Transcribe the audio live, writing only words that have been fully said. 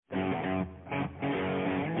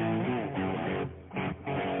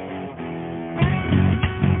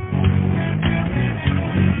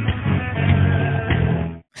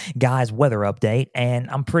Guys, weather update. And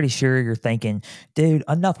I'm pretty sure you're thinking, dude,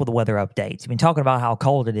 enough with the weather updates. You've been talking about how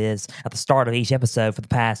cold it is at the start of each episode for the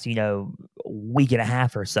past, week and a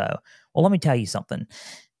half or so. Well, let me tell you something.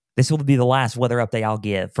 This will be the last weather update I'll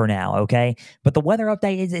give for now, okay? But the weather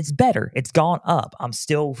update is it's better. It's gone up. I'm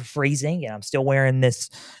still freezing and I'm still wearing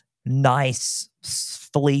this nice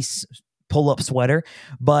fleece pull-up sweater.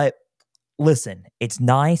 But listen, it's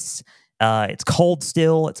nice. It's cold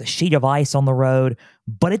still. It's a sheet of ice on the road,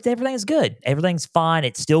 but everything's good. Everything's fine.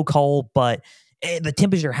 It's still cold, but the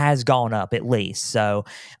temperature has gone up at least. So,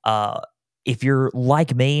 if you're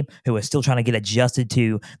like me, who is still trying to get adjusted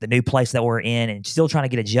to the new place that we're in, and still trying to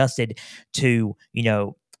get adjusted to,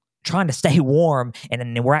 trying to stay warm, and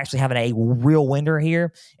then we're actually having a real winter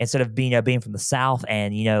here instead of being from the south,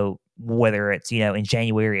 and whether it's in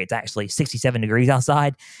January it's actually 67 degrees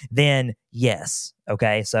outside, then yes,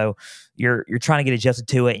 okay. So you're trying to get adjusted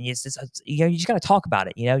to it, and you just got to talk about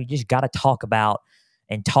it. You just got to talk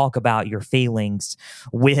about your feelings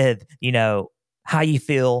with how you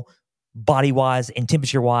feel body wise and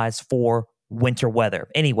temperature wise for winter weather.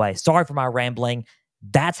 Anyway, sorry for my rambling.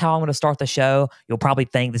 That's how I'm going to start the show. You'll probably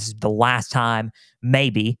think this is the last time,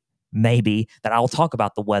 maybe, that I'll talk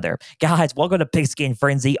about the weather. Guys, welcome to Pigskin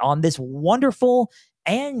Frenzy on this wonderful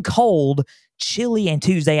and cold, chilly and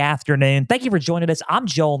Tuesday afternoon. Thank you for joining us. I'm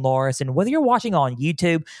Joel Norris, and whether you're watching on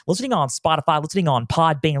YouTube, listening on Spotify, listening on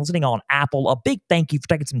Podbean, listening on Apple, a big thank you for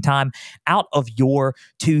taking some time out of your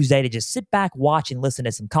Tuesday to just sit back, watch, and listen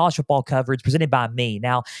to some college football coverage presented by me.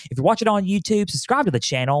 Now, if you're watching on YouTube, subscribe to the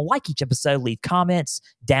channel, like each episode, leave comments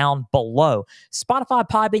down below. Spotify,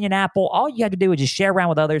 Podbean, and Apple, all you have to do is just share around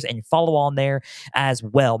with others and follow on there as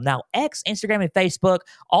well. Now, X, Instagram, and Facebook,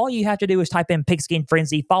 all you have to do is type in Pigskin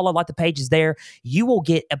Frenzy, follow, like the pages there. You will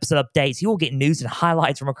get episode updates. You will get news and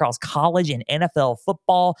highlights from across college and NFL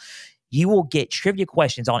football. You will get trivia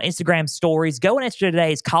questions on Instagram stories. Go and enter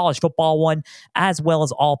today's college football one, as well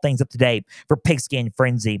as all things up to date for Pigskin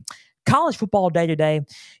Frenzy. College football day today,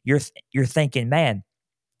 you're thinking, man,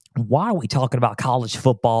 why are we talking about college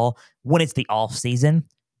football when it's the off season?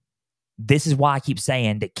 This is why I keep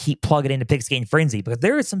saying to keep plugging into Pigskin Frenzy, because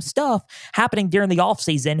there is some stuff happening during the off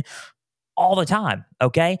season all the time,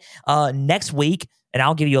 okay? Next week, and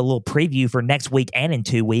I'll give you a little preview for next week and in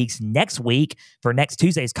 2 weeks. Next week, for next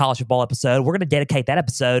Tuesday's college football episode, we're going to dedicate that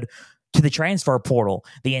episode to the transfer portal,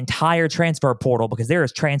 the entire transfer portal, because there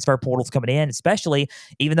is transfer portals coming in, especially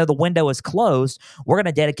even though the window is closed. We're going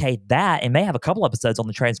to dedicate that and may have a couple episodes on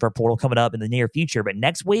the transfer portal coming up in the near future. But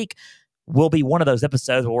next week will be one of those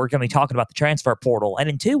episodes where we're going to be talking about the transfer portal. And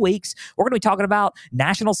in 2 weeks, we're going to be talking about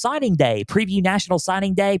National Signing Day, preview National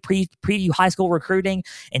Signing Day, preview high school recruiting,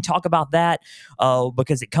 and talk about that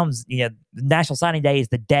because it comes, National Signing Day is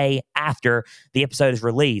the day after the episode is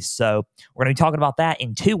released. So we're going to be talking about that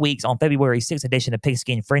in 2 weeks on February 6th edition of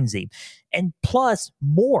Pigskin Frenzy. And plus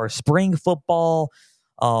more spring football,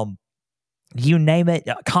 you name it,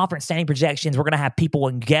 conference standing projections. We're going to have people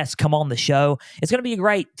and guests come on the show. It's going to be a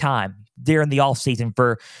great time during the off season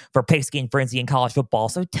for Pigskin Frenzy and college football.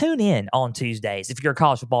 So tune in on Tuesdays if you're a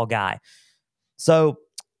college football guy. So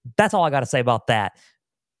that's all I got to say about that.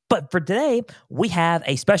 But for today, we have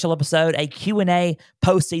a special episode, a Q&A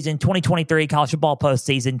postseason 2023 college football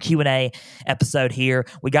postseason Q&A episode here.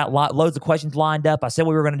 We got loads of questions lined up. I said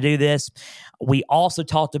we were going to do this. We also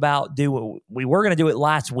talked about we were going to do it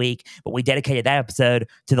last week, but we dedicated that episode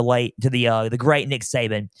to the great Nick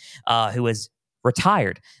Saban, who is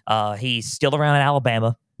retired. He's still around in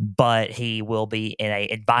Alabama, but he will be in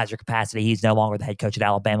an advisor capacity. He's no longer the head coach at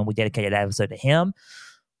Alabama. We dedicated that episode to him.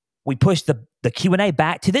 We pushed the Q&A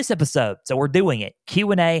back to this episode. So we're doing it.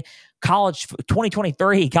 Q&A, college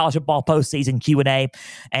 2023 college football postseason Q&A.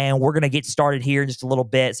 And we're going to get started here in just a little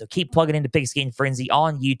bit. So keep plugging into Pigskin Frenzy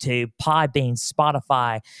on YouTube, Podbean,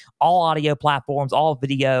 Spotify, all audio platforms, all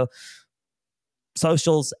video,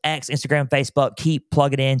 socials, X, Instagram, Facebook. Keep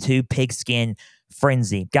plugging into Pigskin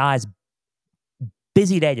Frenzy. Guys,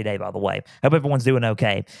 busy day today, by the way. Hope everyone's doing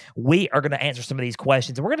okay. We are going to answer some of these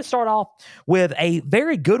questions. And we're going to start off with a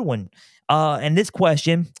very good one. And this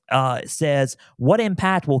question says, what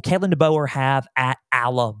impact will Kalen DeBoer have at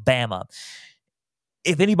Alabama?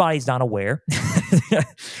 If anybody's not aware,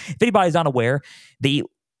 the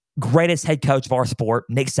greatest head coach of our sport,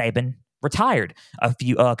 Nick Saban, retired a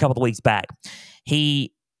couple of weeks back.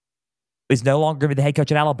 He is no longer going to be the head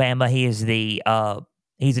coach at Alabama. He is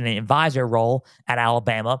he's in an advisor role at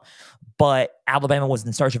Alabama, but Alabama was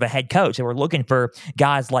in search of a head coach. They were looking for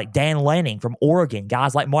guys like Dan Lanning from Oregon,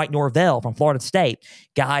 guys like Mike Norvell from Florida State,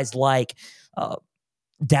 guys like Dabo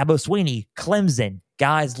Swinney, Clemson,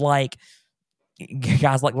 guys like,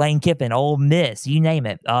 Guys like Lane Kiffin, Ole Miss, you name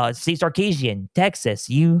it. Steve Sarkisian, Texas,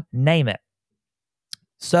 you name it.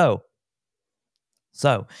 So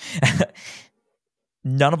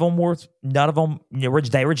none of them,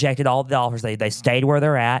 they rejected all of the offers. They stayed where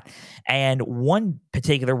they're at. And one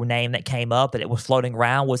particular name that came up that it was floating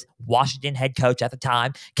around was Washington head coach at the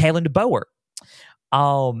time, Kalen DeBoer.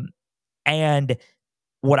 And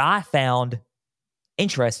what I found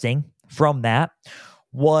interesting from that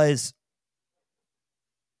was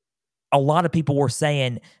a lot of people were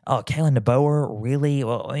saying, "Oh, Kalen DeBoer, really?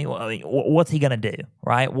 Well, what's he going to do,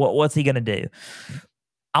 right? What's he going to do?"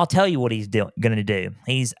 I'll tell you what he's going to do.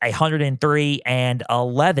 He's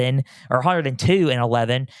 103-11 or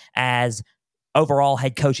 102-11 as overall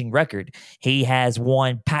head coaching record. He has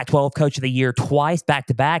won Pac-12 Coach of the Year twice back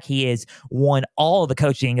to back. He has won all of the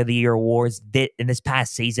Coaching of the Year awards in this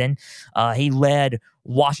past season. He led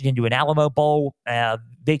Washington to an Alamo Bowl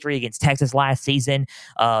victory against Texas last season.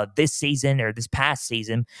 This past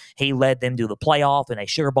season, he led them to the playoff and a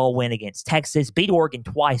Sugar Bowl win against Texas, beat Oregon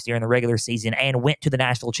twice during the regular season, and went to the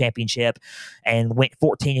national championship and went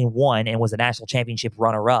 14-1 and was a national championship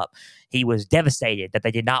runner-up. He was devastated that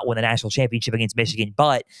they did not win the national championship against Michigan,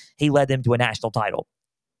 but he led them to a national title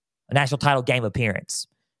game appearance.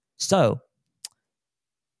 So,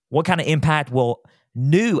 what kind of impact will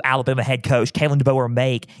new Alabama head coach Kalen DeBoer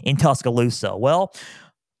make in Tuscaloosa? Well,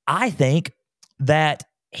 I think that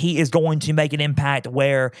he is going to make an impact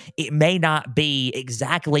where it may not be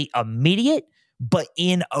exactly immediate, but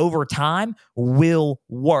in overtime will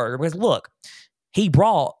work. Because look,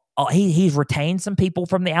 he's retained some people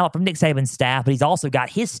from Nick Saban's staff, but he's also got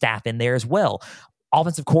his staff in there as well.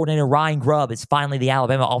 Offensive coordinator Ryan Grubb is finally the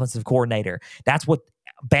Alabama offensive coordinator. That's what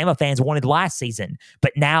Bama fans wanted last season,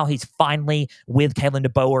 but now he's finally with Kalen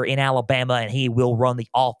DeBoer in Alabama, and he will run the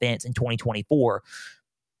offense in 2024.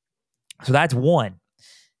 So that's one.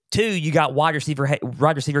 Two, you got wide receiver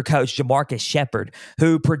coach Jamarcus Shepard,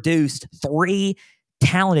 who produced 3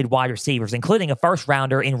 talented wide receivers, including a first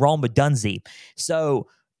rounder in Rome Dunze. So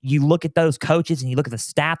you look at those coaches and you look at the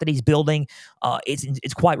staff that he's building,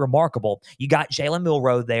 it's quite remarkable. You got Jalen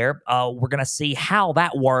Milroe there. We're going to see how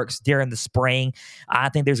that works during the spring. I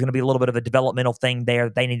think there's going to be a little bit of a developmental thing there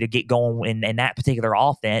that they need to get going in that particular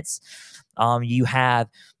offense. You have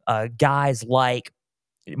guys like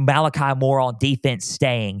Malachi Moore on defense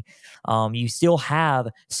staying. You still have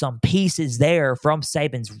some pieces there from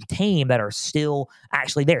Saban's team that are still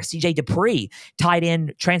actually there. CJ Dupree,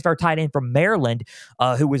 transfer tight end from Maryland,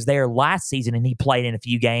 who was there last season and he played in a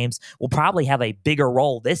few games, will probably have a bigger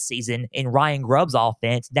role this season in Ryan Grubb's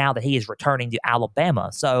offense now that he is returning to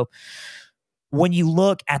Alabama. So when you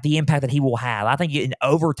look at the impact that he will have, I think in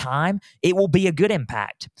overtime, it will be a good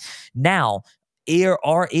impact. Now,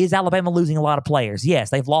 is Alabama losing a lot of players? Yes,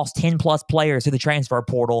 they've lost 10-plus players to the transfer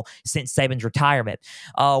portal since Saban's retirement.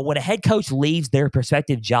 When a head coach leaves their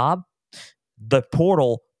prospective job, the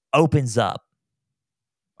portal opens up.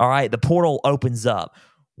 All right, the portal opens up.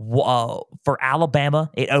 For Alabama,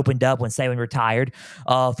 it opened up when Saban retired.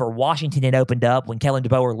 For Washington, it opened up when Kalen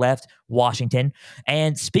DeBoer left Washington.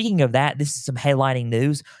 And speaking of that, this is some headlining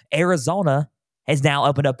news. Arizona has now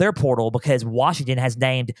opened up their portal because Washington has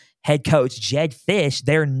named head coach Jed Fish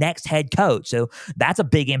their next head coach. So that's a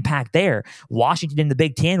big impact there. Washington in the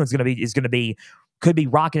Big Ten could be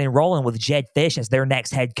rocking and rolling with Jed Fish as their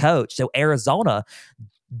next head coach. So Arizona,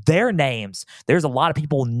 their names, there's a lot of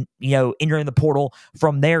people, entering the portal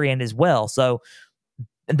from their end as well. So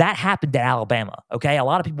that happened to Alabama. Okay. A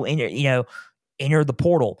lot of people enter the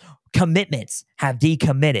portal. Commitments have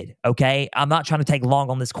decommitted. Okay. I'm not trying to take long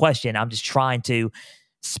on this question. I'm just trying to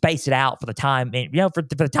space it out for the time, for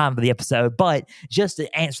the time of the episode, but just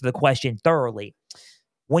to answer the question thoroughly.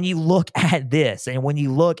 When you look at this and when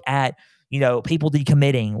you look at, people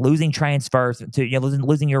decommitting, losing transfers to,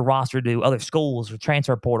 losing your roster to other schools or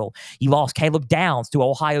transfer portal, you lost Caleb Downs to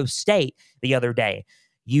Ohio State the other day.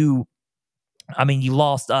 You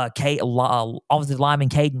lost offensive lineman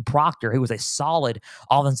Caden Proctor, who was a solid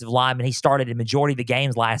offensive lineman. He started a majority of the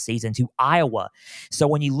games last season to Iowa. So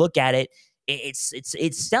when you look at it, it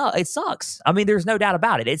sucks. There's no doubt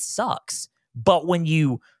about it. It sucks. But when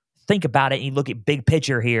you think about it and you look at big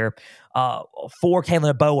picture here, for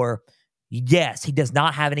Kalen DeBoer, yes, he does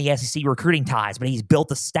not have any SEC recruiting ties, but he's built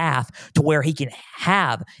a staff to where he can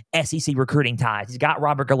have SEC recruiting ties. He's got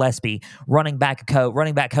Robert Gillespie, running back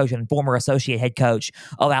coach and former associate head coach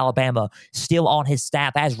of Alabama, still on his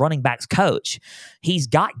staff as running backs coach. He's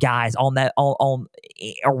got guys on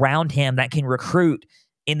around him that can recruit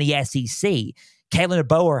in the SEC. Kalen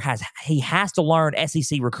DeBoer has to learn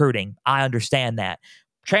SEC recruiting. I understand that.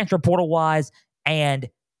 Transfer portal wise and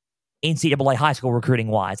NCAA high school recruiting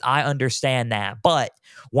wise. I understand that. But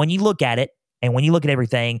when you look at it, and when you look at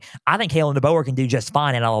everything, I think Kalen DeBoer can do just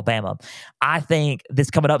fine at Alabama. I think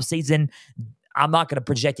this coming up season, I'm not going to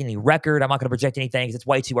project any record. I'm not going to project anything because it's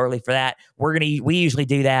way too early for that. We usually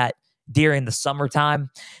do that during the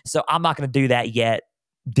summertime. So I'm not going to do that yet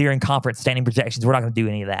during conference standing projections. We're not going to do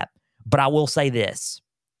any of that. But I will say this.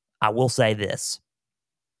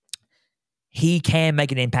 He can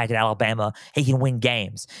make an impact at Alabama. He can win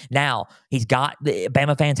games. Now, the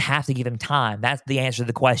Bama fans have to give him time. That's the answer to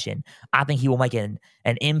the question. I think he will make an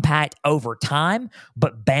impact over time,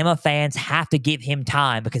 but Bama fans have to give him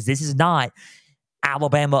time because this is not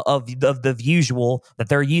Alabama of the usual that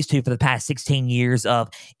they're used to for the past 16 years of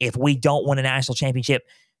if we don't win a national championship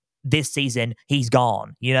this season, he's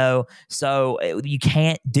gone, So you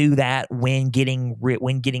can't do that when getting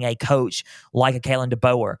a coach like a Kalen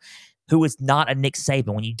DeBoer, who is not a Nick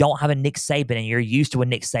Saban. When you don't have a Nick Saban and you're used to a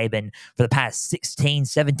Nick Saban for the past 16,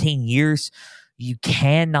 17 years, you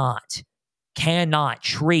cannot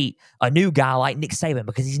treat a new guy like Nick Saban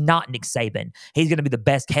because he's not Nick Saban. He's going to be the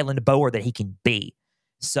best Kalen DeBoer that he can be.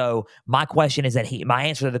 So my answer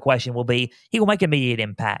to the question will be he will make an immediate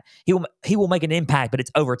impact. He will make an impact, but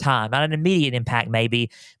it's over time. Not an immediate impact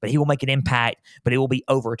maybe, but he will make an impact, but it will be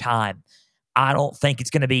over time. I don't think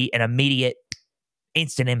it's going to be an immediate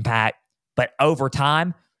instant impact, but over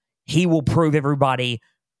time, he will prove everybody,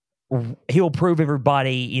 wrong,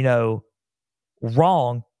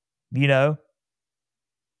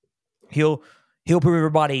 He'll prove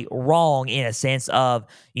everybody wrong in a sense of,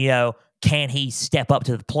 can he step up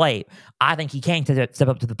to the plate? I think he can step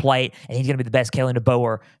up to the plate, and he's going to be the best Kalen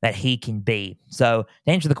DeBoer that he can be. So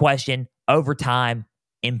to answer the question, over time,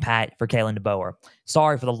 impact for Kalen DeBoer.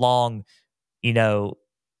 Sorry for the long,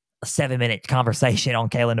 7-minute conversation on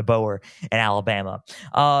Kalen DeBoer and Alabama.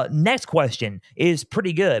 Next question is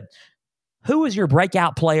pretty good. Who is your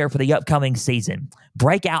breakout player for the upcoming season?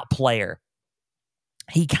 Breakout player.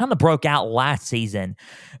 He kind of broke out last season,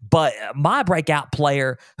 but my breakout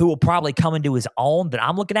player who will probably come into his own that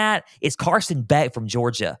I'm looking at is Carson Beck from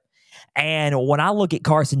Georgia. And when I look at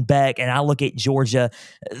Carson Beck and I look at Georgia,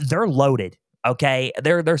 they're loaded. Okay,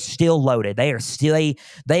 they're still loaded. They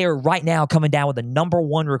are right now coming down with the number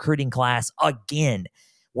one recruiting class again.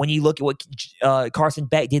 When you look at what Carson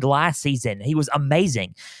Beck did last season, he was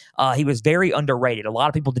amazing. He was very underrated. A lot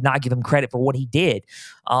of people did not give him credit for what he did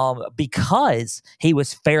because he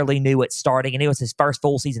was fairly new at starting, and it was his first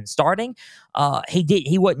full season starting.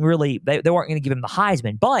 He wasn't really. They weren't going to give him the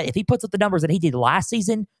Heisman, but if he puts up the numbers that he did last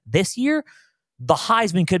season, this year, the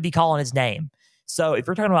Heisman could be calling his name. So if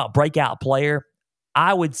you're talking about breakout player,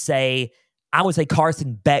 I would say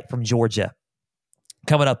Carson Beck from Georgia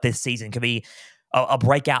coming up this season could be a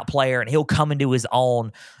breakout player, and he'll come into his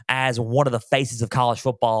own as one of the faces of college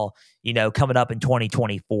football, coming up in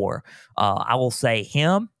 2024. I will say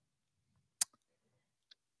him.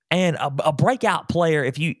 And a breakout player,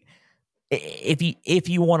 if you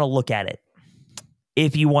want to look at it,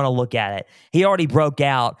 he already broke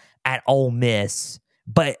out at Ole Miss.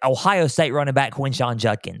 But Ohio State running back Quinshon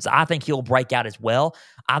Judkins, I think he'll break out as well.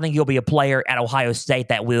 I think he'll be a player at Ohio State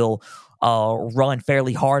that will run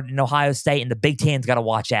fairly hard in Ohio State, and the Big Ten's got to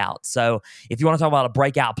watch out. So if you want to talk about a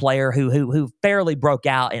breakout player who fairly broke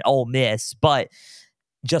out in Ole Miss, but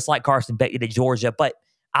just like Carson Beck did at Georgia, but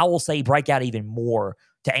I will say break out even more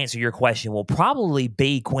to answer your question will probably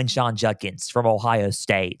be Quinshon Judkins from Ohio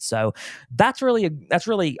State. So that's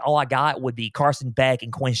really all I got would be Carson Beck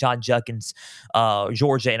and Quinshon Judkins,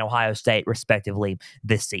 Georgia and Ohio State respectively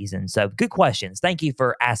this season. So good questions. Thank you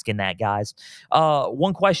for asking that, guys.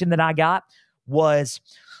 One question that I got was,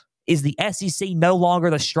 is the SEC no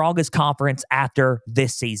longer the strongest conference after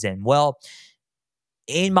this season? Well,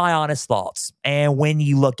 in my honest thoughts, and when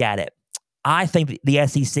you look at it, I think the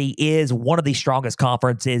SEC is one of the strongest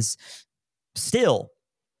conferences still,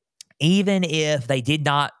 even if they did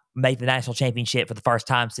not make the national championship for the first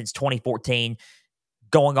time since 2014,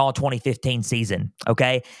 going on 2015 season.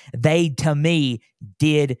 Okay. To me,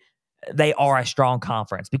 they are a strong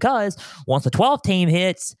conference because once the 12 team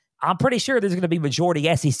hits, I'm pretty sure there's going to be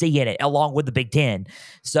majority SEC in it along with the Big Ten.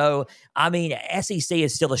 So, SEC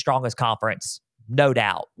is still the strongest conference, no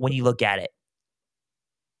doubt, when you look at it.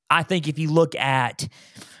 I think if you look at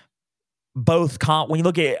when you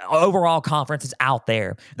look at overall conferences out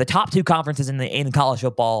there, the top two conferences in college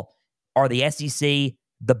football are the SEC,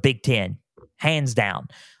 the Big Ten, hands down.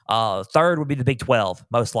 Third would be the Big 12,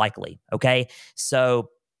 most likely. Okay, so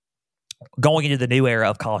going into the new era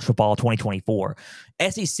of college football 2024,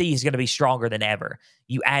 SEC is going to be stronger than ever.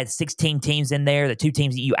 You add 16 teams in there. The two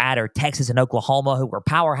teams that you add are Texas and Oklahoma, who were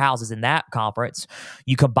powerhouses in that conference.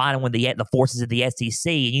 You combine them with the forces of the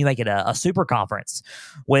SEC, and you make it a super conference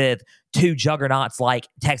with two juggernauts like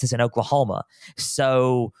Texas and Oklahoma.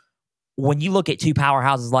 So when you look at two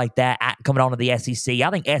powerhouses like that coming on to the SEC, I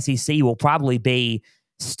think SEC will probably be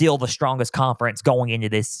still the strongest conference going into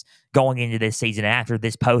this season. And after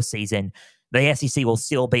this postseason, the SEC will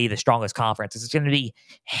still be the strongest conference. It's going to be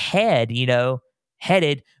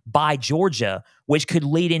headed by Georgia, which could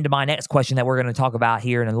lead into my next question that we're going to talk about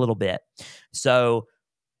here in a little bit. So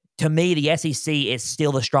to me, the SEC is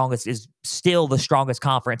still the strongest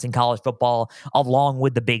conference in college football, along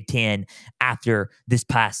with the Big Ten after this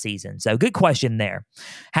past season. So good question there.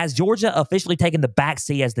 Has Georgia officially taken the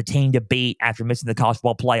backseat as the team to beat after missing the college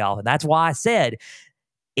football playoff? And that's why I said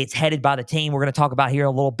it's headed by the team we're going to talk about here in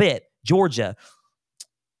a little bit, Georgia.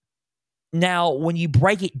 Now, when you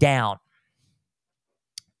break it down,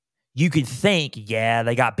 you could think, yeah,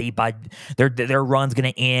 they got beat by their run's going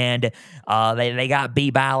to end. They got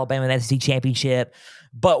beat by Alabama in the SEC championship.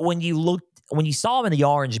 But when you saw them in the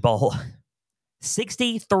Orange Bowl,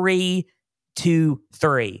 63-3,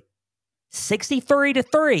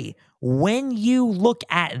 63-3. When you look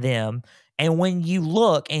at them, and when you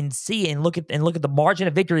look and see and look at the margin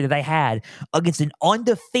of victory that they had against an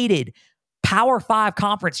undefeated Power 5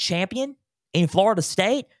 conference champion in Florida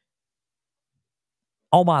State.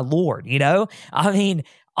 Oh, my Lord, I mean,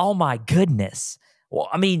 oh, my goodness. Well,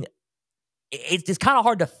 I mean, it's kind of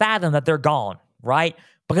hard to fathom that they're gone, right?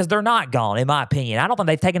 Because they're not gone, in my opinion. I don't think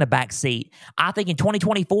they've taken a back seat. I think in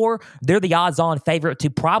 2024, they're the odds-on favorite to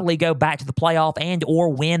probably go back to the playoff and or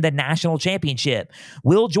win the national championship.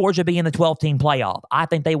 Will Georgia be in the 12-team playoff? I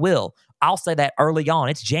think they will. I'll say that early on.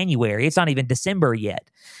 It's January. It's not even December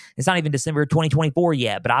yet. It's not even December 2024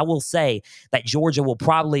 yet, but I will say that Georgia will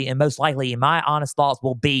probably and most likely, in my honest thoughts,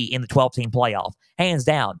 will be in the 12-team playoff, hands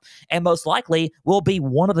down, and most likely will be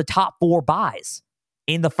one of the top 4 buys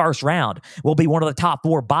in the first round. Will be one of the top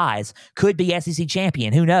 4 buys. Could be SEC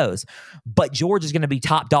champion. Who knows? But Georgia's going to be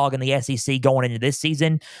top dog in the SEC going into this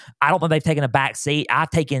season. I don't think they've taken a back seat. I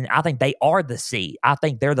think they are the seat. I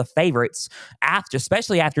think they're the favorites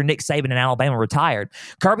especially after Nick Saban and Alabama retired.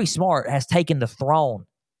 Kirby Smart has taken the throne,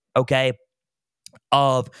 okay,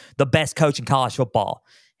 of the best coach in college football.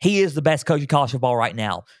 He is the best coach in college football right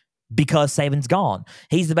now because Saban's gone.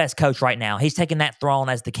 He's the best coach right now. He's taken that throne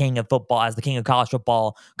as the king of football, as the king of college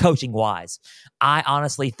football, coaching-wise. I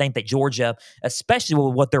honestly think that Georgia, especially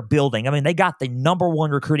with what they're building, I mean, they got the number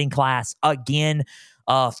 1 recruiting class again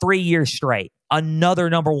 3 years straight. Another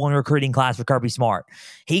number 1 recruiting class for Kirby Smart.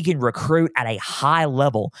 He can recruit at a high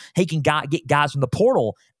level. He can get guys from the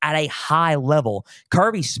portal at a high level.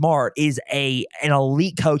 Kirby Smart is an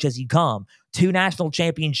elite coach as you come. 2 national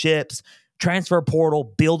championships, transfer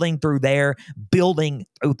portal, building through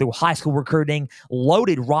high school recruiting,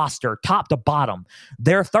 loaded roster, top to bottom.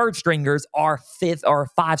 Their third stringers are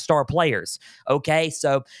 5-star players. Okay,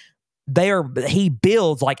 so he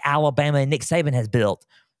builds like Alabama and Nick Saban has built.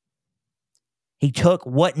 He took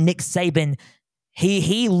what Nick Saban,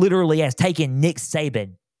 he literally has taken Nick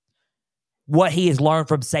Saban, what he has learned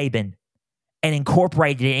from Saban, and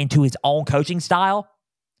incorporated it into his own coaching style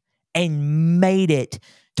and made it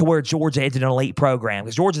to where Georgia is an elite program.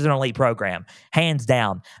 Because Georgia's an elite program, hands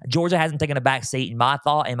down. Georgia hasn't taken a back seat. In my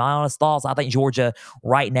honest thoughts, I think Georgia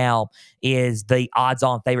right now is the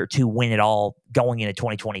odds-on favorite to win it all going into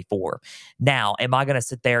 2024. Now, am I going to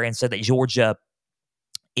sit there and say that Georgia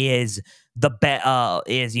is going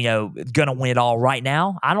to win it all right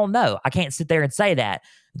now? I don't know. I can't sit there and say that.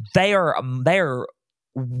 They're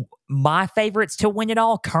my favorites to win it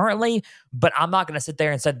all currently, but I'm not going to sit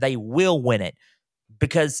there and say they will win it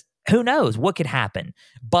because who knows what could happen.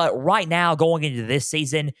 But right now, going into this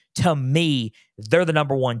season, to me, they're the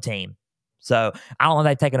number 1 team. So I don't know if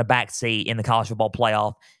they've taken a back seat in the college football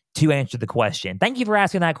playoff to answer the question. Thank you for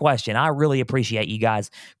asking that question. I really appreciate you guys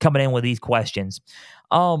coming in with these questions.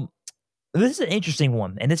 This is an interesting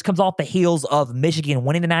one, and this comes off the heels of Michigan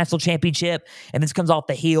winning the national championship, and this comes off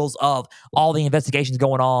the heels of all the investigations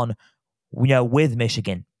going on, with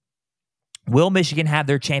Michigan. Will Michigan have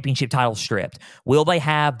their championship title stripped? Will they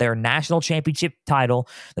have their national championship title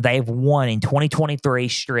that they have won in 2023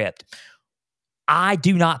 stripped? I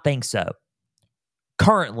do not think so.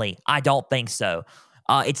 Currently, I don't think so.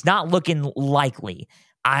 It's not looking likely.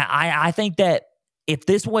 I think that if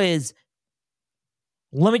this was,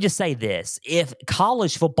 let me just say this, if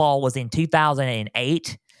college football was in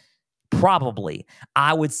 2008, Probably.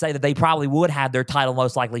 I would say that they probably would have their title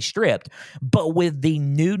most likely stripped. But with the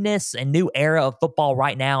newness and new era of football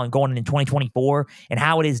right now and going into 2024 and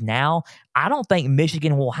how it is now, I don't think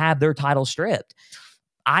Michigan will have their title stripped.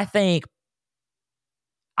 I think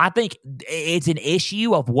it's an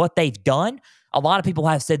issue of what they've done. A lot of people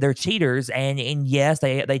have said they're cheaters, and yes,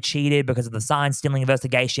 they cheated because of the sign stealing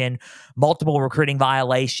investigation, multiple recruiting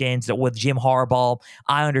violations with Jim Harbaugh.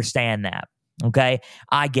 I understand that. Okay,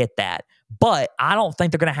 I get that, but I don't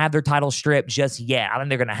think they're going to have their title stripped just yet. I think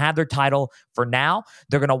they're going to have their title for now.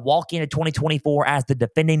 They're going to walk into 2024 as the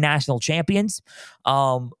defending national champions.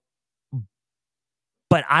 But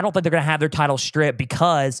I don't think they're going to have their title stripped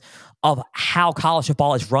because of how college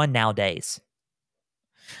football is run nowadays.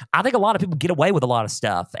 I think a lot of people get away with a lot of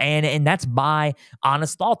stuff, and that's my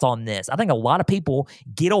honest thoughts on this. I think a lot of people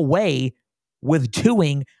get away with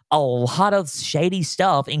doing a lot of shady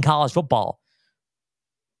stuff in college football.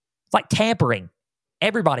 It's like tampering.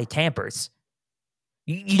 Everybody tampers.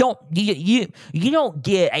 You don't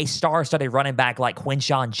get a star-studded running back like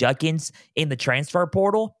Quinshawn Judkins in the transfer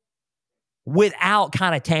portal without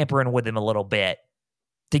kind of tampering with him a little bit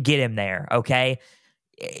to get him there, okay?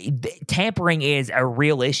 Tampering is a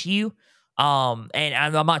real issue. And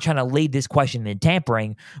I'm not trying to lead this question in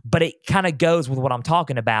tampering, but it kind of goes with what I'm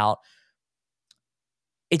talking about.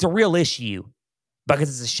 It's a real issue because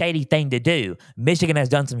it's a shady thing to do. Michigan has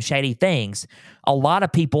done some shady things. A lot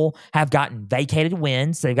of people have gotten vacated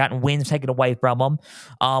wins. They've gotten wins taken away from them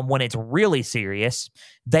when it's really serious.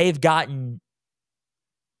 They've gotten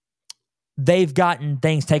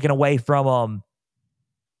things taken away from them.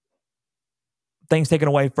 Teams have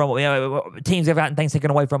gotten things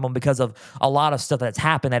taken away from them because of a lot of stuff that's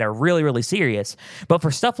happened that are really, really serious. But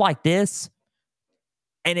for stuff like this,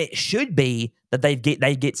 and it should be that they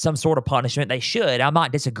get some sort of punishment. They should. I'm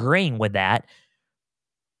not disagreeing with that.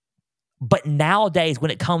 But nowadays,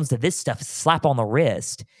 when it comes to this stuff, slap on the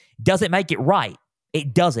wrist doesn't make it right.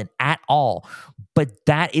 It doesn't at all. But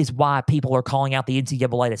that is why people are calling out the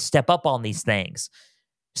NCAA to step up on these things.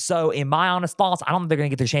 So, in my honest thoughts, I don't think they're going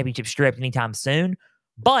to get their championship stripped anytime soon.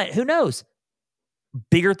 But who knows?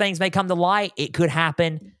 Bigger things may come to light. It could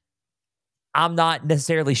happen. I'm not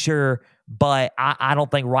necessarily sure, but I don't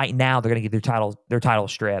think right now they're going to get their title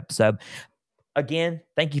stripped. So, again,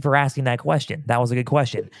 thank you for asking that question. That was a good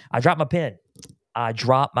question. I dropped my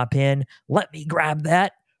pen. Let me grab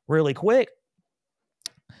that really quick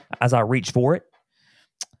as I reach for it.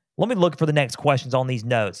 Let me look for the next questions on these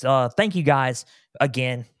notes. Thank you guys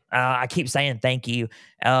again. I keep saying thank you,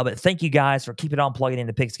 but thank you guys for keeping on plugging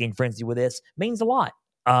into Pigskin Frenzy with this. Means a lot.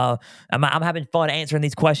 I'm having fun answering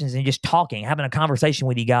these questions and just talking, having a conversation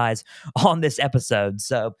with you guys on this episode.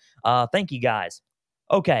 So thank you guys.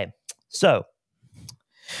 Okay, so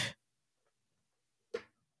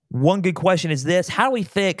one good question is this: how do we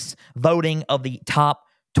fix voting of the top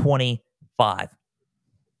 25?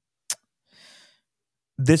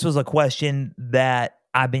 This was a question that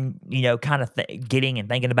I've been, kind of getting and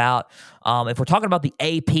thinking about. If we're talking about the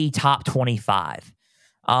AP top 25,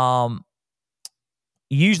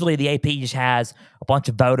 usually the AP just has a bunch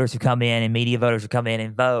of voters who come in and media voters who come in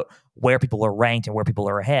and vote where people are ranked and where people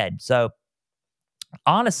are ahead. So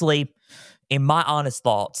honestly, in my honest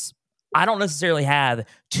thoughts, I don't necessarily have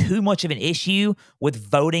too much of an issue with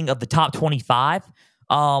voting of the top 25.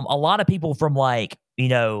 A lot of people from I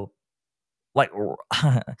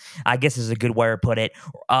guess is a good way to put it.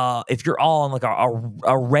 If you're on like a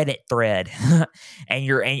Reddit thread and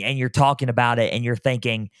you're talking about it and you're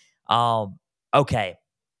thinking, okay,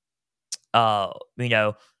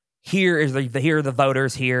 here are the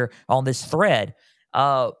voters here on this thread.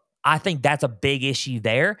 I think that's a big issue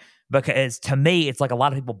there because to me, it's like a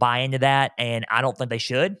lot of people buy into that, and I don't think they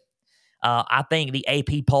should. I think the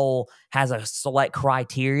AP poll has a select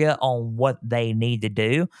criteria on what they need to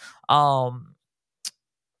do.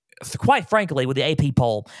 Quite frankly, with the AP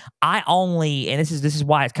poll, and this is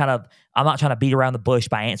why it's kind of, I'm not trying to beat around the bush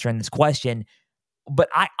by answering this question, but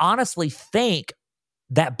I honestly think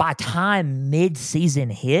that by time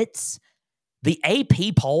mid-season hits, the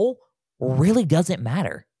AP poll really doesn't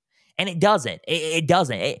matter. And it doesn't. It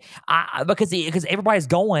doesn't. Because everybody's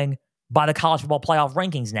going by the college football playoff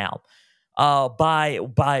rankings now. By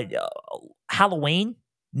Halloween,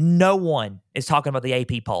 no one is talking about the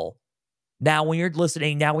AP poll. Now, when you're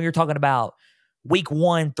talking about week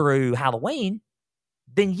 1 through Halloween,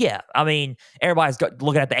 then yeah, I mean, everybody's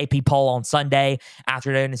looking at the AP poll on Sunday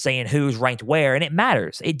afternoon and saying who's ranked where, and it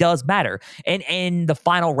matters. It does matter. And the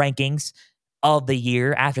final rankings of the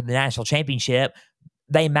year after the national championship,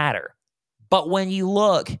 they matter. But when you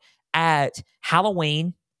look at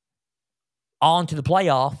Halloween on to the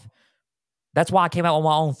playoff, That's why I came out with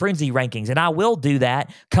my own frenzy rankings, and I will do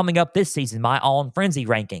that coming up this season, my own frenzy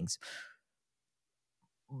rankings.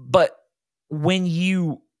 But when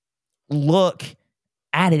you look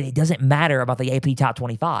at it, it doesn't matter about the AP Top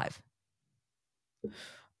 25.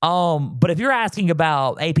 But if you're asking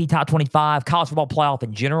about AP Top 25, college football playoff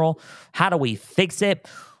in general, how do we fix it?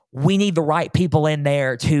 We need the right people in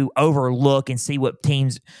there to overlook and see what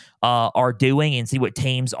teams are doing and see what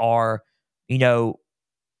teams are, you know,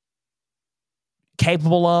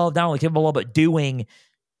 capable of, not only capable of, but doing.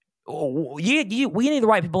 We need the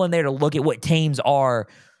right people in there to look at what teams are,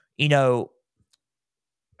 you know,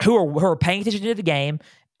 who are paying attention to the game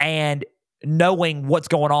and knowing what's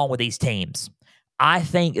going on with these teams. I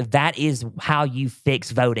think that is how you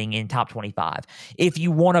fix voting in top 25. If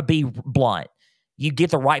you want to be blunt, you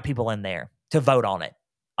get the right people in there to vote on it.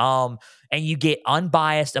 And you get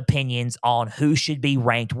unbiased opinions on who should be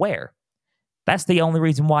ranked where. That's the only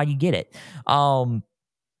reason why you get it.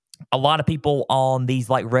 A lot of people on these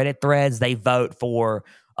like Reddit threads, they vote for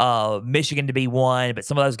Michigan to be one, but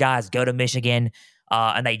some of those guys go to Michigan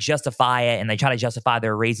and they justify it and they try to justify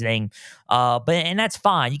their reasoning. And that's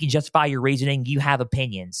fine. You can justify your reasoning. You have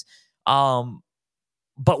opinions.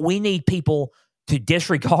 But we need people to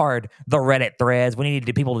disregard the Reddit threads. We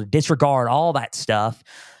need people to disregard all that stuff.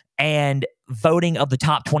 And voting of the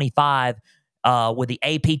top 25 with the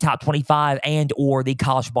AP top 25 and or the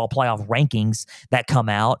college football playoff rankings that come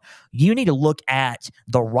out, you need to look at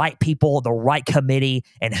the right people, the right committee,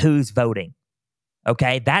 and who's voting.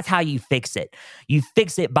 Okay, that's how you fix it. You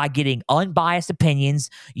fix it by getting unbiased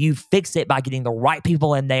opinions. You fix it by getting the right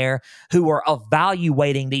people in there who are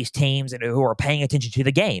evaluating these teams and who are paying attention to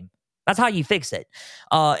the game. That's how you fix it.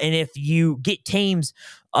 And if you get teams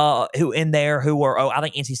who in there who are, I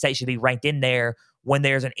think NC State should be ranked in there when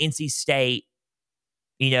there's an NC State,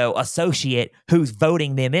 associate who's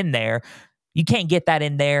voting them in there. You can't get that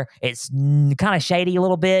in there. It's kind of shady a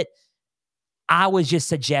little bit. I would just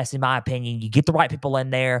suggest, in my opinion, you get the right people in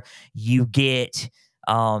there. You get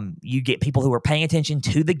people who are paying attention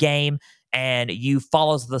to the game, and you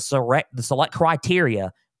follow the select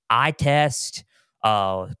criteria: eye test,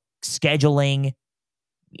 scheduling,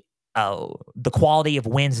 the quality of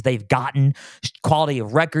wins they've gotten, quality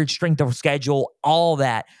of record, strength of schedule, all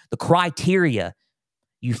that. The criteria.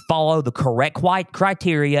 You follow the correct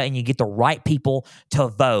criteria, and you get the right people to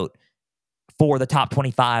vote for the top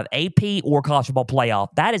 25 AP or college football playoff.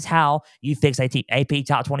 That is how you fix AP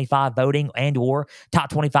top 25 voting and or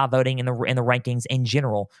top 25 voting in the rankings in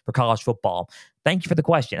general for college football. Thank you for the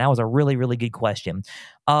question. That was a really, really good question.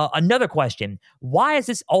 Another question. Why is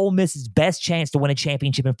this Ole Miss's best chance to win a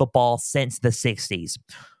championship in football since the 60s?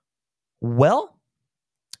 Well,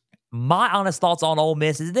 my honest thoughts on Ole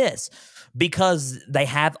Miss is this: because they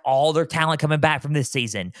have all their talent coming back from this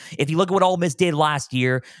season. If you look at what Ole Miss did last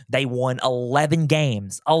year, they won 11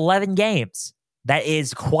 games. 11 games. That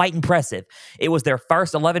is quite impressive. It was their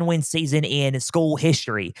first 11-win season in school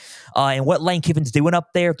history. And what Lane Kiffin's doing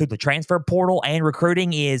up there through the transfer portal and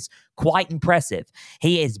recruiting is quite impressive.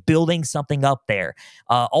 He is building something up there.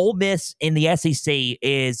 Ole Miss in the SEC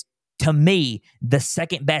is, to me, the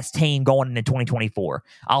second best team going into 2024.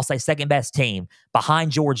 I'll say second best team behind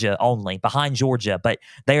Georgia only, but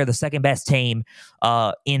they are the second best team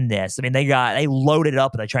in this. I mean, they loaded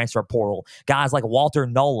up in the transfer portal. Guys like Walter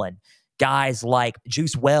Nolan, guys like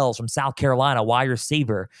Juice Wells from South Carolina, wide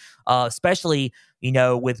receiver, especially,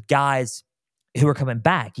 with guys who are coming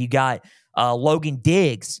back. You got Logan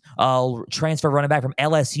Diggs, transfer running back from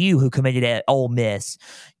LSU who committed at Ole Miss.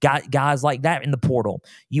 Got guys like that in the portal.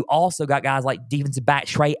 You also got guys like defensive back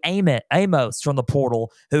Trey Amos from the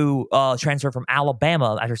portal who transferred from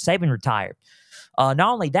Alabama after Saban retired. Not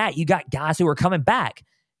only that, you got guys who are coming back.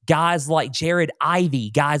 Guys like Jared Ivey,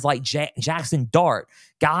 guys like Jackson Dart,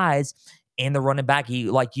 guys in the running back.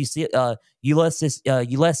 You see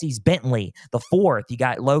Ulysses Bentley, the fourth. You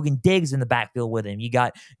got Logan Diggs in the backfield with him. You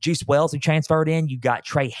got Juice Wells who transferred in. You got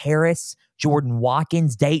Trey Harris, Jordan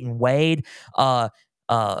Watkins, Dayton Wade,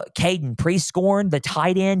 Caden Prescorn, the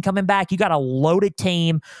tight end, coming back. You got a loaded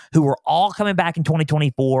team who are all coming back in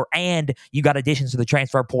 2024, and you got additions to the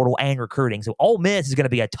transfer portal and recruiting. So Ole Miss is going to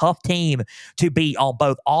be a tough team to beat on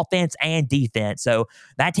both offense and defense. So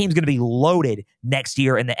that team's going to be loaded next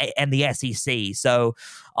year in the SEC. So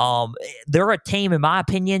they're a team, in my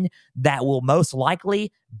opinion, that will most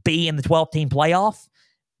likely be in the 12-team playoff,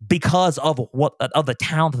 because of the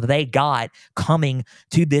talent that they got coming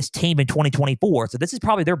to this team in 2024. So this is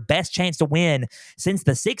probably their best chance to win since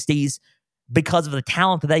the 60s because of the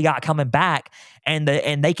talent that they got coming back, and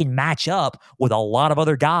they can match up with a lot of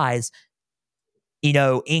other guys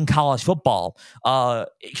in college football.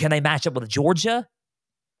 Can they match up with Georgia?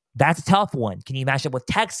 That's a tough one. Can you match up with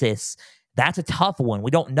Texas? That's a tough one.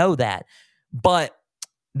 We don't know that. But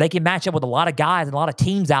they can match up with a lot of guys and a lot of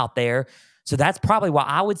teams out there. So that's probably why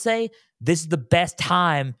I would say this is the best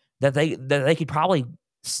time that they could probably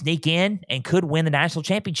sneak in and could win the national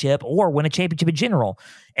championship or win a championship in general.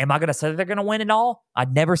 Am I going to say that they're going to win it all? I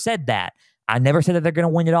never said that. I never said that they're going to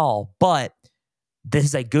win it all. But this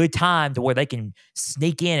is a good time to where they can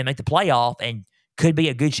sneak in and make the playoff and could be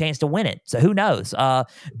a good chance to win it. So who knows?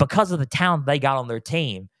 Because of the talent they got on their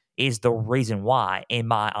team is the reason why, in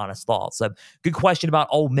my honest thoughts. So good question about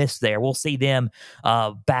Ole Miss there. We'll see them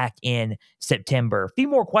back in September. A few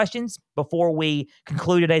more questions before we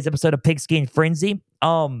conclude today's episode of Pigskin Frenzy.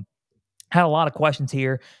 Had a lot of questions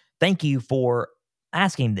here. Thank you for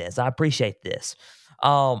asking this. I appreciate this.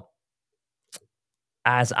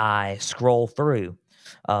 As I scroll through,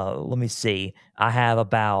 let me see. I have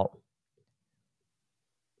about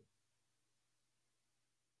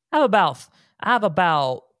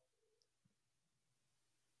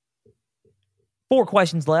 4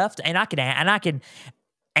 questions left, and I can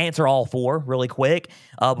answer all four really quick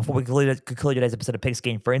before we conclude today's episode of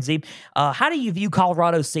Pigskin Frenzy. How do you view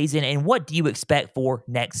Colorado's season, and what do you expect for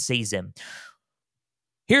next season?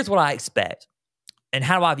 Here's what I expect. And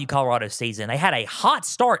how do I view Colorado's season? They had a hot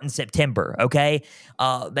start in September, okay?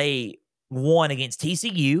 They won against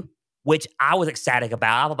TCU, which I was ecstatic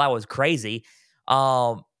about. I thought that was crazy.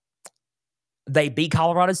 They beat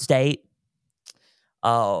Colorado State.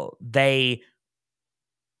 They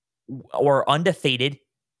were undefeated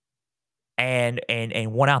and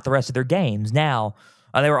won out the rest of their games. Now,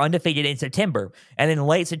 they were undefeated in September. And then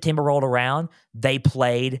late September rolled around, they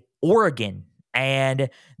played Oregon. And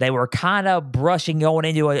they were kind of brushing going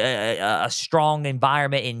into a strong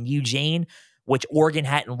environment in Eugene, which Oregon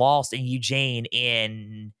hadn't lost in Eugene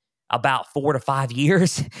in about 4 to 5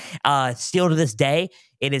 years. Still to this day,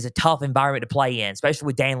 it is a tough environment to play in, especially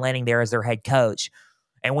with Dan Lanning there as their head coach.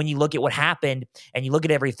 And when you look at what happened and you look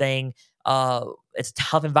at everything, it's a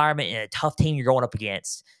tough environment and a tough team you're going up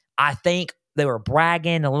against. I think they were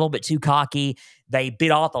bragging, a little bit too cocky. They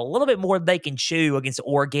bit off a little bit more than they can chew against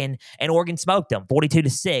Oregon, and Oregon smoked them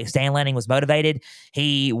 42-6. Dan Lanning was motivated.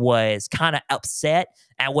 He was kind of upset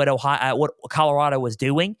at what Colorado was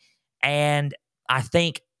doing, and I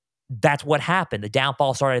think that's what happened. The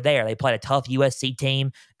downfall started there. They played a tough USC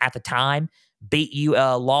team at the time,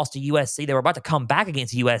 lost to USC. They were about to come back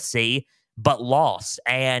against USC, but lost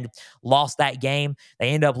that game. They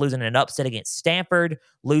ended up losing an upset against Stanford,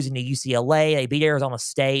 losing to UCLA. They beat Arizona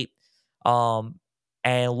State,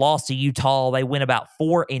 and lost to Utah. They went about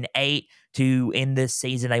 4-8 to end this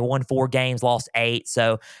season. They won 4 games, lost 8.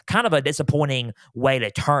 So kind of a disappointing way to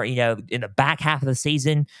turn, in the back half of the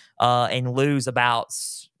season, and lose about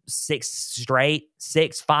 6 straight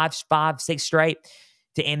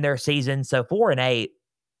to end their season. So 4-8.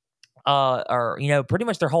 Or pretty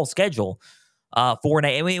much their whole schedule,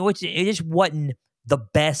 4-8. I mean, which it just wasn't the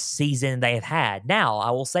best season they have had. Now, I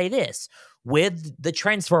will say this: with the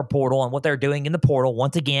transfer portal and what they're doing in the portal,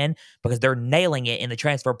 once again, because they're nailing it in the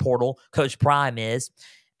transfer portal, Coach Prime is,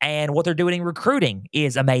 and what they're doing in recruiting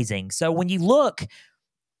is amazing. So when you look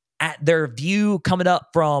at their view coming up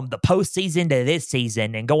from the postseason to this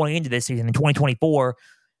season and going into this season in 2024,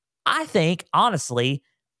 I think honestly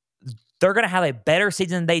they're going to have a better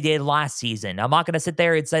season than they did last season. I'm not going to sit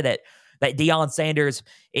there and say that Deion Sanders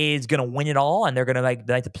is going to win it all and they're going to make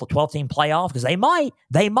the 12-team playoff, because they might,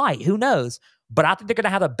 who knows? But I think they're going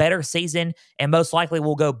to have a better season and most likely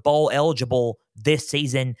will go bowl eligible this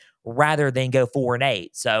season rather than go 4-8.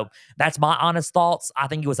 So that's my honest thoughts. I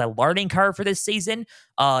think it was a learning curve for this season.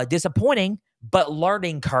 Disappointing, but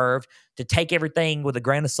learning curve to take everything with a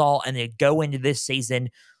grain of salt and then go into this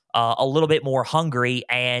season a little bit more hungry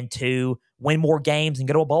and to win more games and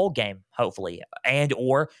go to a bowl game, hopefully, and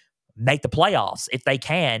or make the playoffs if they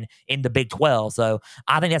can in the Big 12. So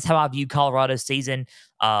I think that's how I view Colorado's season.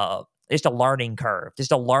 Just a learning curve.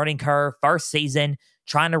 First season,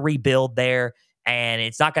 trying to rebuild there, and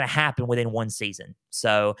it's not going to happen within one season.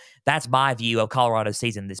 So that's my view of Colorado's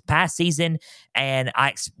season this past season. And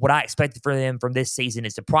what I expected for them from this season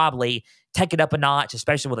is to probably take it up a notch,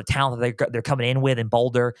 especially with the talent that they're coming in with in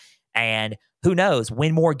Boulder. And who knows,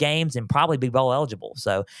 win more games and probably be bowl eligible.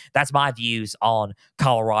 So that's my views on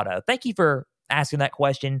Colorado. Thank you for asking that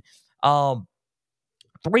question. 3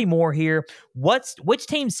 more here. Which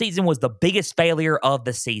team's season was the biggest failure of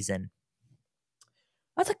the season?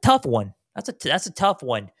 That's a tough one. That's a tough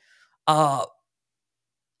one. I'm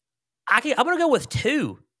going to go with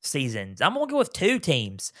 2 seasons. I'm going to go with 2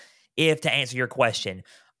 teams to answer your question.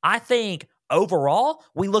 I think overall,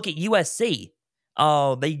 we look at USC.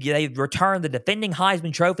 They returned the defending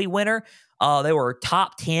Heisman Trophy winner. They were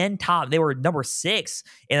top 10, they were number 6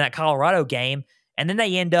 in that Colorado game. And then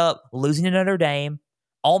they end up losing to Notre Dame,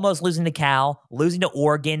 almost losing to Cal, losing to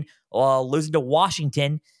Oregon, losing to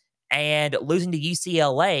Washington, and losing to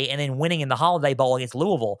UCLA, and then winning in the Holiday Bowl against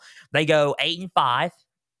Louisville. They go 8-5.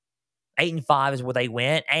 8-5 is where they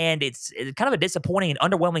went. And it's kind of a disappointing and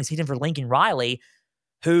underwhelming season for Lincoln Riley,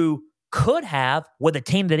 who could have, with the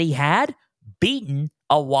team that he had, beaten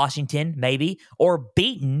a Washington maybe, or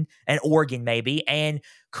beaten an Oregon maybe, and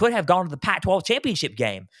could have gone to the Pac-12 championship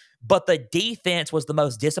game. But the defense was the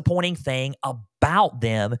most disappointing thing about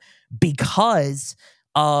them because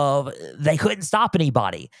of they couldn't stop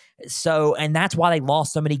anybody. So, and that's why they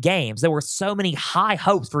lost so many games. There were so many high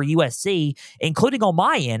hopes for USC, including on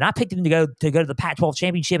my end. I picked them to go to the Pac-12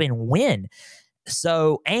 championship and win.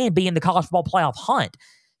 So, and be in the college football playoff hunt.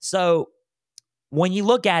 So, when you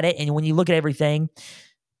look at it and when you look at everything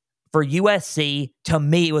for USC, to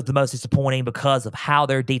me, it was the most disappointing because of how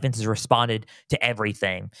their defenses responded to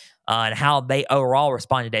everything and how they overall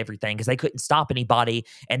responded to everything because they couldn't stop anybody.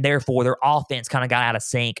 And therefore, their offense kind of got out of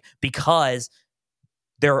sync because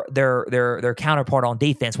their counterpart on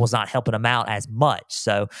defense was not helping them out as much.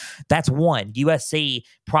 So that's one. USC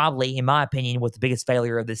probably, in my opinion, was the biggest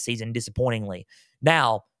failure of this season, disappointingly.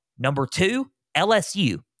 Now, number 2,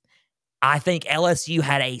 LSU. I think LSU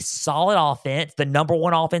had a solid offense, the number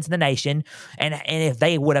 1 offense in the nation, and if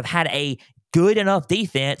they would have had a good enough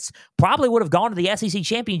defense, probably would have gone to the SEC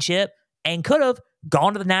championship and could have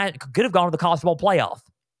gone to the college football playoff.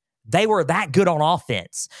 They were that good on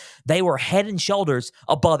offense. They were head and shoulders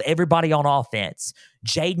above everybody on offense.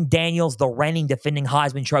 Jaden Daniels, the reigning defending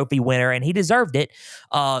Heisman Trophy winner, and he deserved it,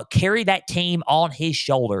 carried that team on his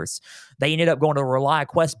shoulders. They ended up going to the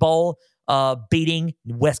ReliaQuest Bowl, beating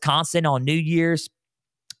Wisconsin on New Year's.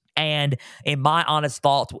 And in my honest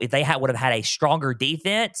thoughts, if they would have had a stronger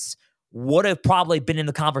defense, would have probably been in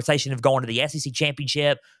the conversation of going to the SEC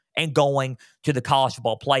championship and going to the college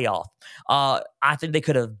football playoff. I think they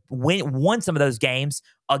could have won some of those games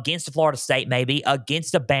against Florida State, maybe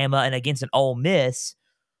against Alabama and against an Ole Miss.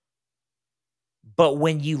 But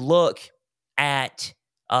when you look at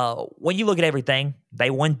everything, they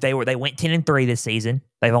went 10-3 this season.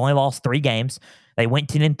 They've only lost 3 games. They went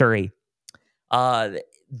 10-3.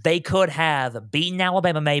 They could have beaten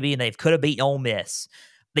Alabama maybe, and they could have beaten Ole Miss.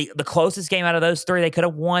 The closest game out of those 3 they could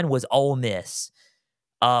have won was Ole Miss.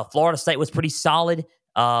 Florida State was pretty solid.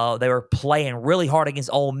 They were playing really hard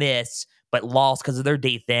against Ole Miss, but lost because of their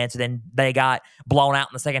defense. And then they got blown out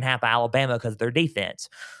in the second half of Alabama because of their defense.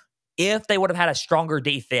 If they would have had a stronger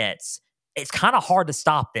defense, it's kind of hard to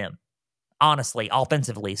stop them, honestly,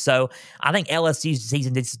 offensively. So I think LSU's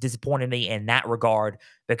season disappointed me in that regard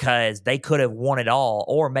because they could have won it all,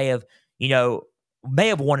 or may have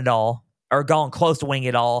won it all, or gone close to winning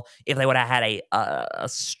it all if they would have had a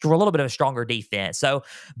little bit of a stronger defense. So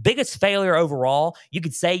biggest failure overall, you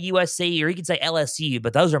could say USC or you could say LSU,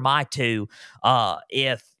 but those are my 2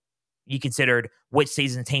 if you considered which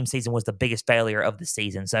team season was the biggest failure of the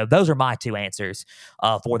season. So those are my 2 answers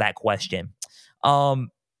for that question. 2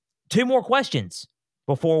 more questions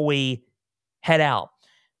before we head out.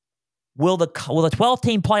 Will the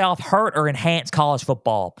 12-team playoff hurt or enhance college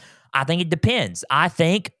football? I think it depends. I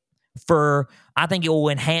think it will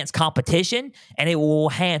enhance competition, and it will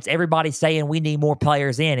enhance everybody saying we need more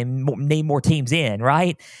players in and need more teams in,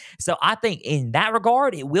 right? So I think in that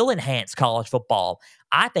regard, it will enhance college football.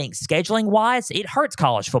 I think scheduling-wise, it hurts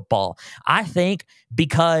college football. I think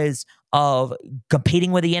because of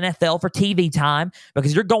competing with the NFL for TV time,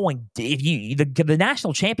 because you're going, the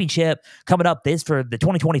national championship coming up for the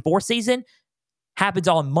 2024 season happens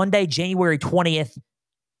on Monday, January 20th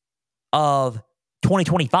of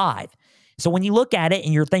 2025. So when you look at it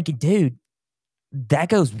and you're thinking, dude, that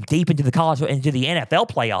goes deep into the NFL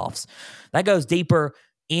playoffs. That goes deeper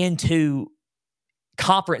into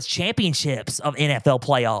conference championships of NFL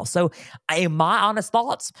playoffs. So in my honest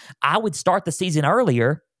thoughts, I would start the season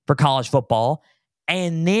earlier for college football,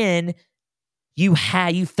 and then you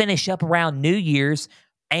finish up around New Year's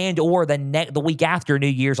and or the week after New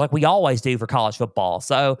Year's, like we always do for college football.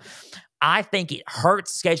 So I think it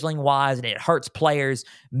hurts scheduling wise, and it hurts players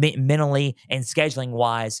mentally and scheduling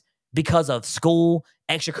wise because of school,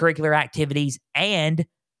 extracurricular activities, and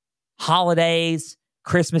holidays,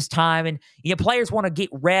 Christmas time. And players want to get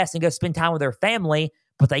rest and go spend time with their family,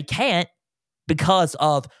 but they can't because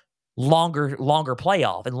of longer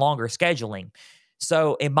playoff and longer scheduling.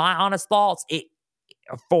 So in my honest thoughts, it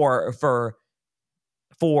for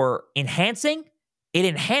enhancing, it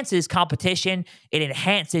enhances competition, it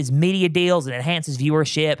enhances media deals, it enhances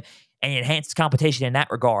viewership, and it enhances competition in that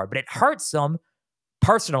regard. But it hurts them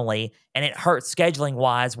personally, and it hurts scheduling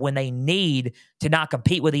wise when they need to not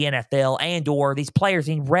compete with the NFL and or these players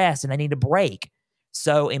need rest and they need a break.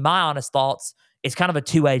 So in my honest thoughts, it's kind of a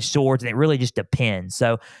two-edged sword and it really just depends.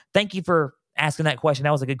 So thank you for asking that question.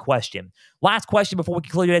 That was a good question. Last question before we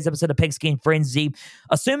conclude today's episode of Pigskin Frenzy.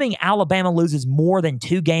 Assuming Alabama loses more than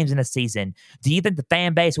 2 games in a season, do you think the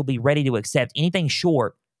fan base will be ready to accept anything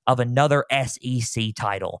short of another SEC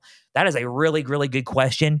title? That is a really, really good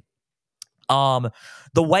question. The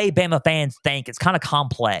way Bama fans think, it's kind of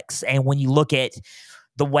complex. And when you look at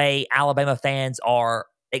the way Alabama fans are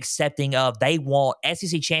accepting of, they want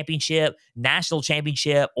SEC championship, national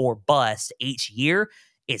championship, or bust each year,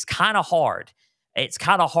 it's kind of hard. It's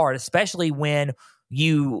kind of hard, especially when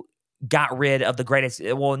you got rid of the greatest,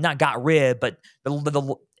 well, not got rid, but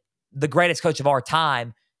the greatest coach of our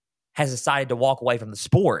time has decided to walk away from the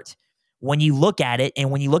sport. When you look at it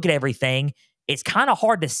and when you look at everything, it's kind of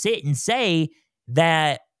hard to sit and say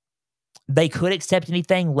that they could accept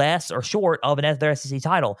anything less or short of another SEC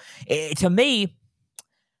title. To me,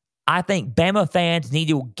 I think Bama fans need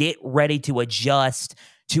to get ready to adjust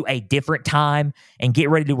to a different time and get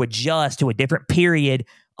ready to adjust to a different period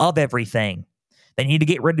of everything. They need to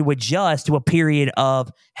get ready to adjust to a period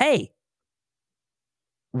of, hey,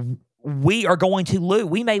 we are going to lose.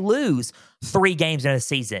 We may lose 3 games in a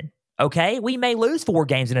season. Okay. We may lose 4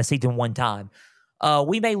 games in a season one time.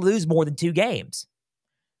 We may lose more than 2 games.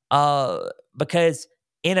 Because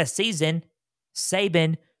in a season,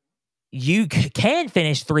 Saban, you can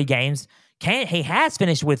finish 3 games. He has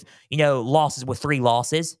finished with, losses, with 3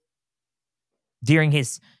 losses during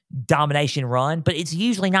his domination run, but it's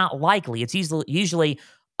usually not likely. It's usually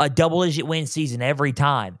a double-digit win season every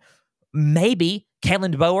time. Maybe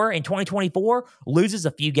Kalen DeBoer in 2024 loses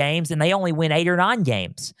a few games and they only win 8 or 9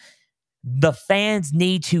 games. The fans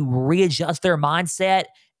need to readjust their mindset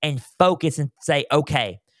and focus and say,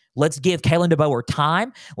 okay, let's give Kalen DeBoer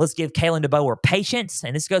time. Let's give Kalen DeBoer patience.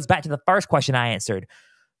 And this goes back to the first question I answered.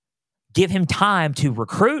 Give him time to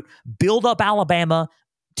recruit, build up Alabama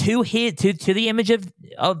to the image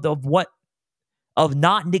of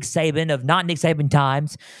not Nick Saban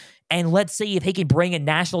times. And let's see if he can bring a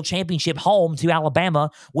national championship home to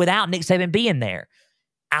Alabama without Nick Saban being there.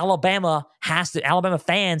 Alabama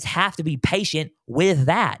fans have to be patient with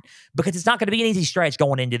that because it's not going to be an easy stretch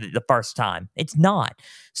going into the first time. It's not.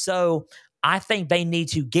 So I think they need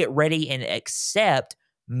to get ready and accept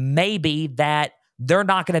maybe that they're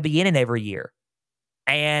not going to be in it every year.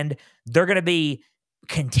 And they're going to be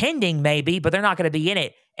contending maybe, but they're not going to be in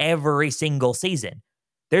it every single season.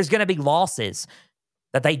 There's going to be losses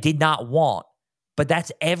that they did not want. But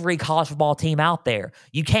that's every college football team out there.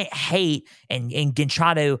 You can't hate and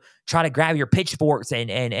try to grab your pitchforks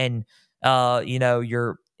and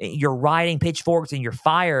your riding pitchforks and your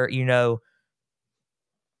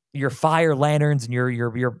fire lanterns and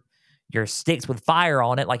your sticks with fire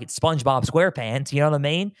on it like it's SpongeBob SquarePants. You know what I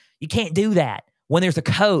mean? You can't do that when there's a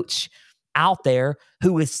coach out there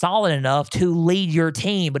who is solid enough to lead your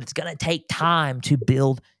team, but it's going to take time to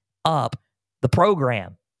build up the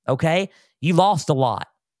program. Okay? You lost a lot.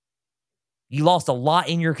 You lost a lot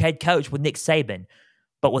in your head coach with Nick Saban.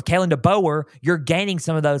 But with Kalen DeBoer, you're gaining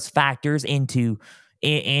some of those factors into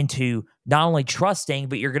not only trusting,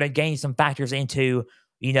 but you're going to gain some factors into,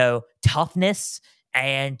 toughness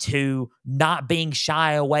and to not being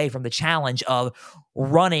shy away from the challenge of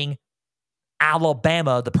running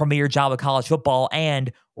Alabama, the premier job of college football,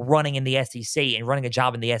 and running in the SEC and running a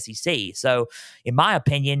job in the SEC. So, in my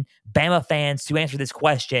opinion, Bama fans, to answer this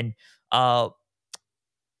question,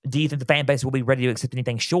 do you think the fan base will be ready to accept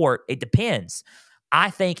anything short? It depends.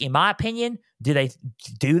 I think, in my opinion, do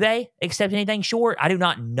they accept anything short? I do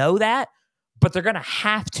not know that, but they're going to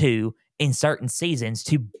have to in certain seasons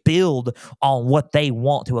to build on what they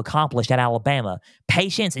want to accomplish at Alabama.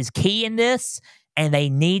 Patience is key in this, and they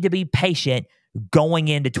need to be patient going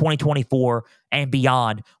into 2024 and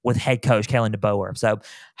beyond with head coach Kalen DeBoer. So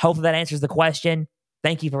hopefully that answers the question.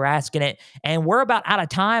 Thank you for asking it. And we're about out of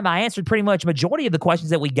time. I answered pretty much majority of the questions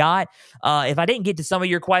that we got. If I didn't get to some of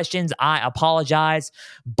your questions, I apologize.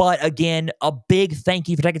 But again, a big thank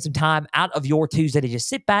you for taking some time out of your Tuesday to just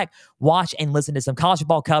sit back, watch, and listen to some college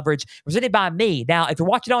football coverage presented by me. Now, if you're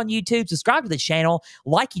watching on YouTube, subscribe to the channel,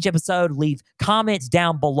 like each episode, leave comments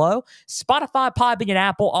down below. Spotify, Podbean, and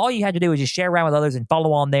Apple, all you have to do is just share around with others and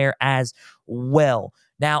follow on there as well.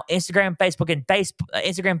 Now, Instagram, Facebook,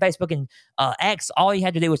 and X, all you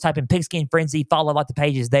had to do was type in Pigskin Frenzy, follow like the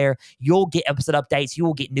pages there. You'll get episode updates. You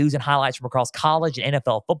will get news and highlights from across college and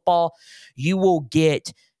NFL football. You will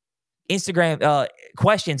get Instagram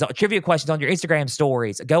questions, trivia questions on your Instagram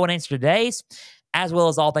stories. Go and answer today's, as well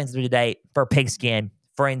as all things of today for Pigskin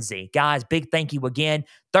Frenzy. Guys, big thank you again.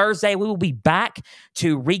 Thursday, we will be back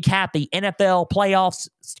to recap the NFL playoffs,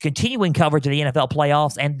 continuing coverage of the NFL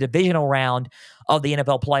playoffs and the divisional round of the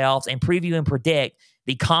NFL playoffs, and preview and predict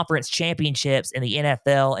the conference championships in the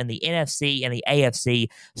NFL and the NFC and the AFC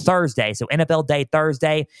Thursday. So NFL Day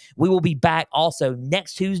Thursday. We will be back also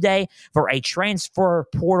next Tuesday for a transfer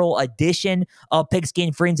portal edition of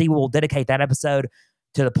Pigskin Frenzy. We will dedicate that episode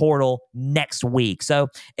to the portal next week. So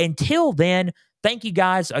until then, thank you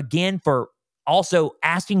guys again for also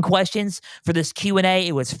asking questions for this Q&A.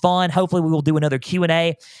 It was fun. Hopefully we will do another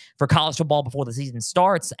Q&A for college football before the season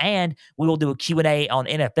starts, and we will do a Q&A on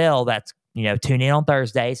NFL. That's, tune in on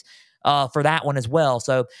Thursdays for that one as well.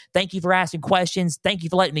 So thank you for asking questions. Thank you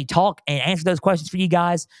for letting me talk and answer those questions for you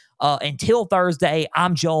guys. Until Thursday,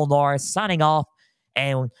 I'm Joel Norris signing off.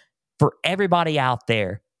 And for everybody out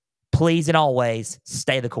there, please and always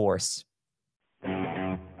stay the course.